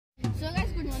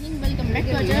Good morning, welcome back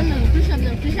to our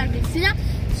channel.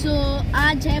 सो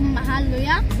आज है महा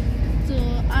लया। तो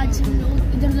आज हम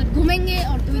लोग इधर उधर घूमेंगे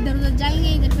और तो इधर उधर जाएंगे।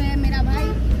 इधर पे है मेरा भाई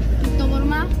तो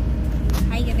वर्मा।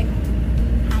 हाय कहते हैं।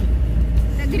 हाय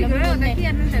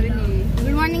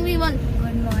गुड मॉर्निंग भी बोल।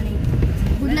 Good morning.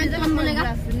 गुड नाइट कौन बोलेगा?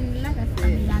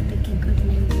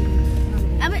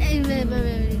 अब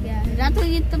रात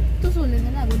होगी तब तो सो लेंगे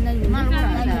ना। गुड नाइट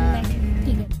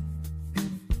ठीक है।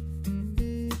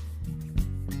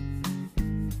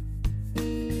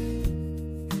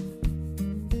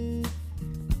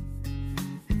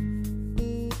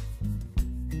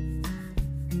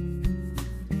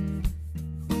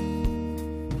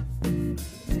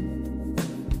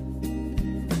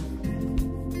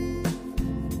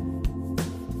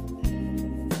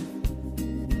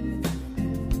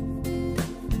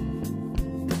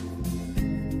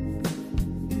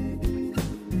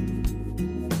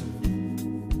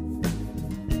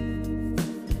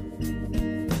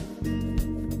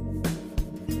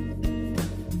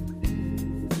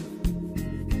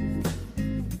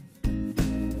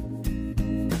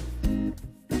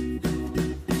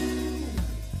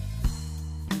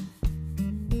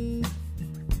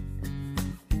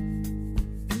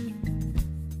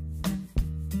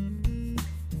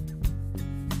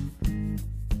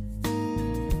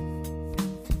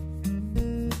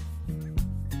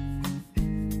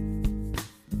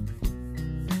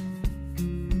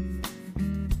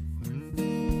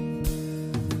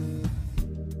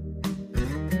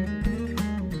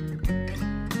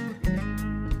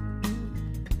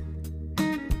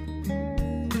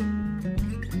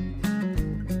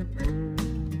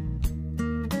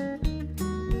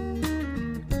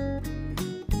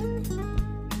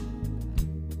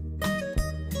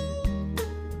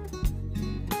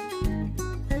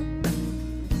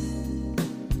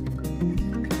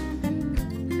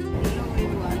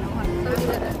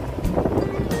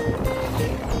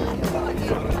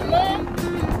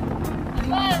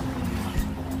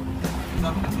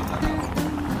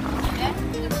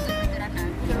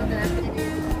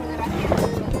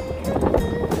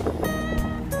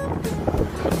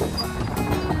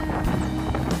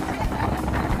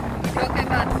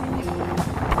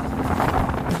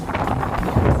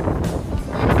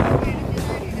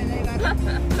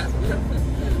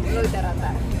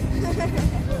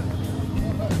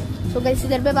 तो गाइस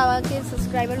इधर पे बाबा के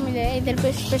सब्सक्राइबर मिले हैं। इधर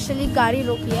पे स्पेशली गाड़ी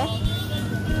रोकी है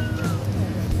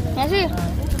ऐसे।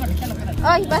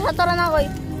 ओए बस तोरा ना कोई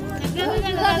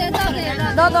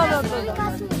दो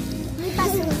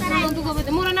तू को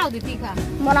मोरा ना देती का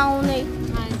मोरा नहीं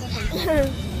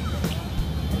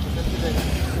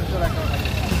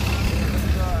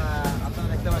আপনারা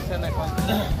দেখতে পাচ্ছেন এখন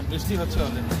বৃষ্টি হচ্ছে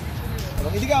অলরেডি।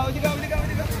 এদিকে आओ এদিকে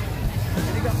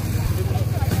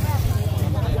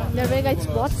इधर पे गाइस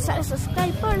बहुत सारे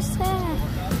सब्सक्राइबर्स हैं।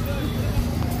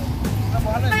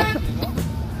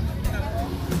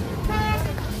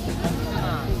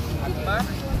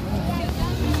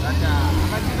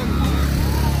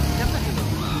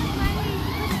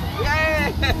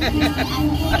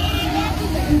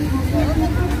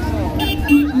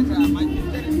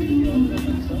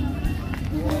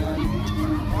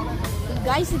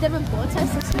 गाइस इधर में बहुत सारे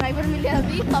सब्सक्राइबर मिले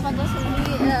अभी। पापा तो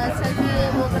सेल्फी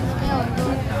वो करने में और तो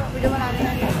वीडियो बनाने में।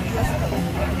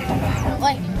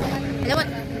 ओए हेलो बोल।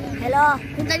 हेलो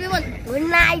गुड नाइट भी बोल। Good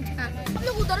night. हम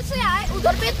लोग उधर से आए,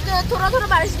 उधर पे थोड़ा थोड़ा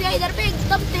बारिश भी आई, इधर पे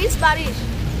एकदम तेज बारिश।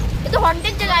 ये तो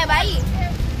हॉन्टेड जगह है भाई,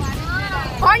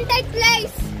 हॉन्टेड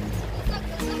प्लेस।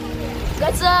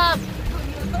 गजब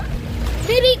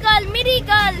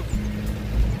मिरेकल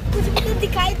कुछ भी तो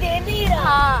दिखाई दे नहीं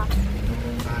रहा।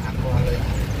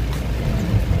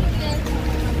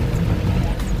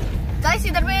 गाइस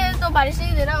इधर पे तो बारिश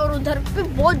नहीं दे रहा और उधर पे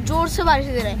बहुत जोर से बारिश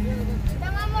दे रहा है।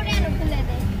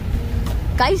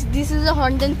 Guys this is a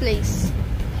haunted place,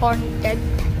 haunted.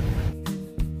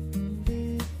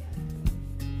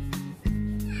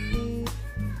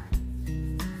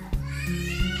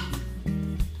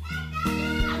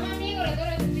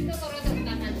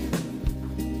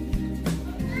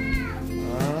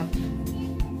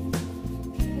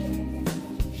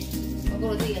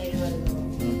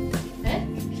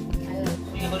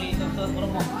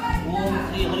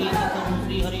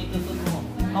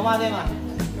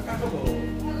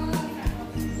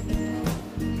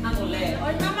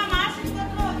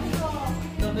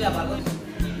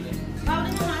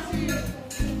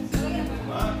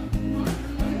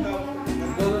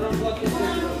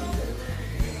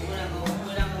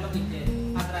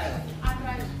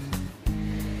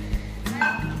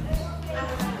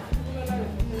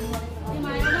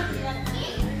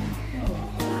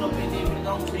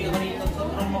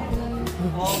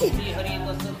 Sri Hari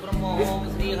Tasat Brahma Om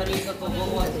Sri Hari Tasat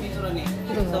Bhagavad Sricharane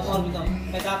Samarpitam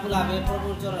Ekapulave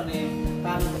Prabhu Charane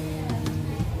Tan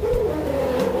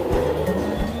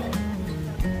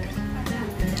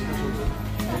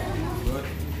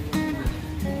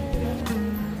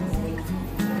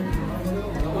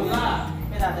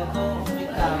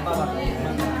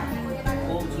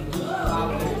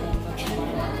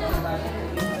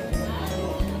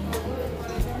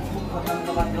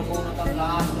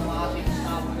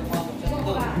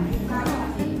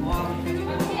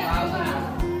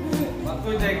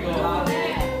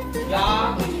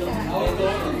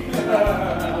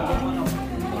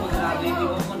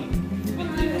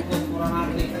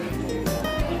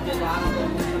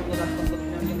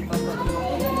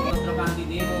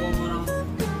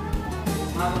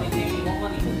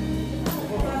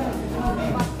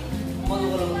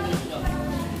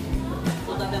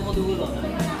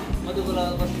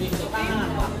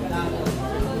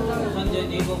Sanjay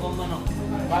Dewa Bhamana,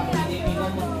 Bhakti Devi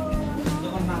Bhamana,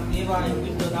 Jagannath Deva,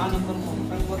 Indra Dana Karma,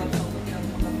 Sangvara Sangvara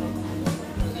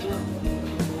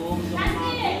Om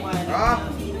Jagannath Deva,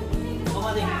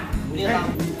 Kamade, Deva.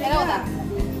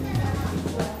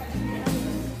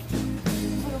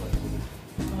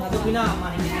 Ada bina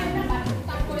mahin.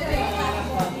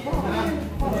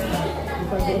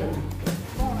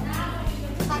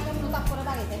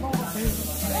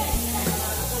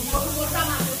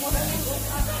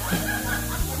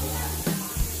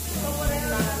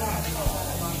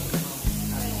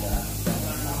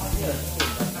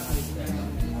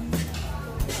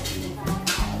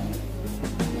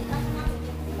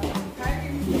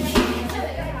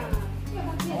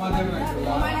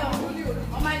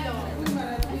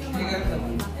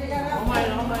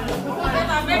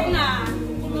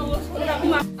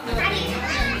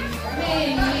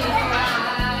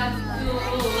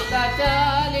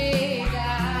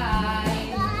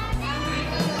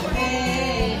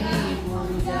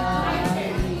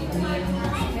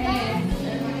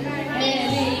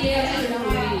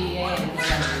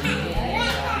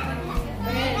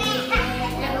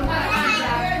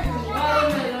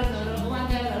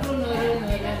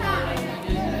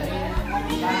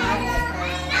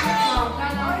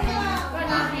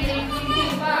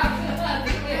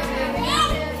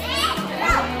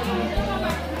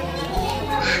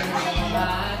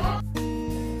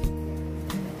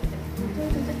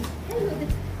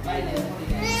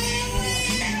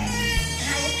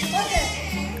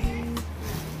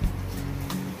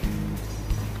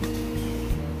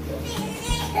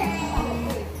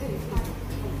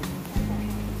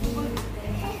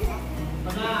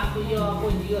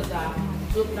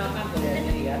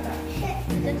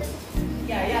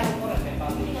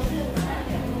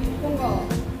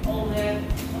 Tunggu.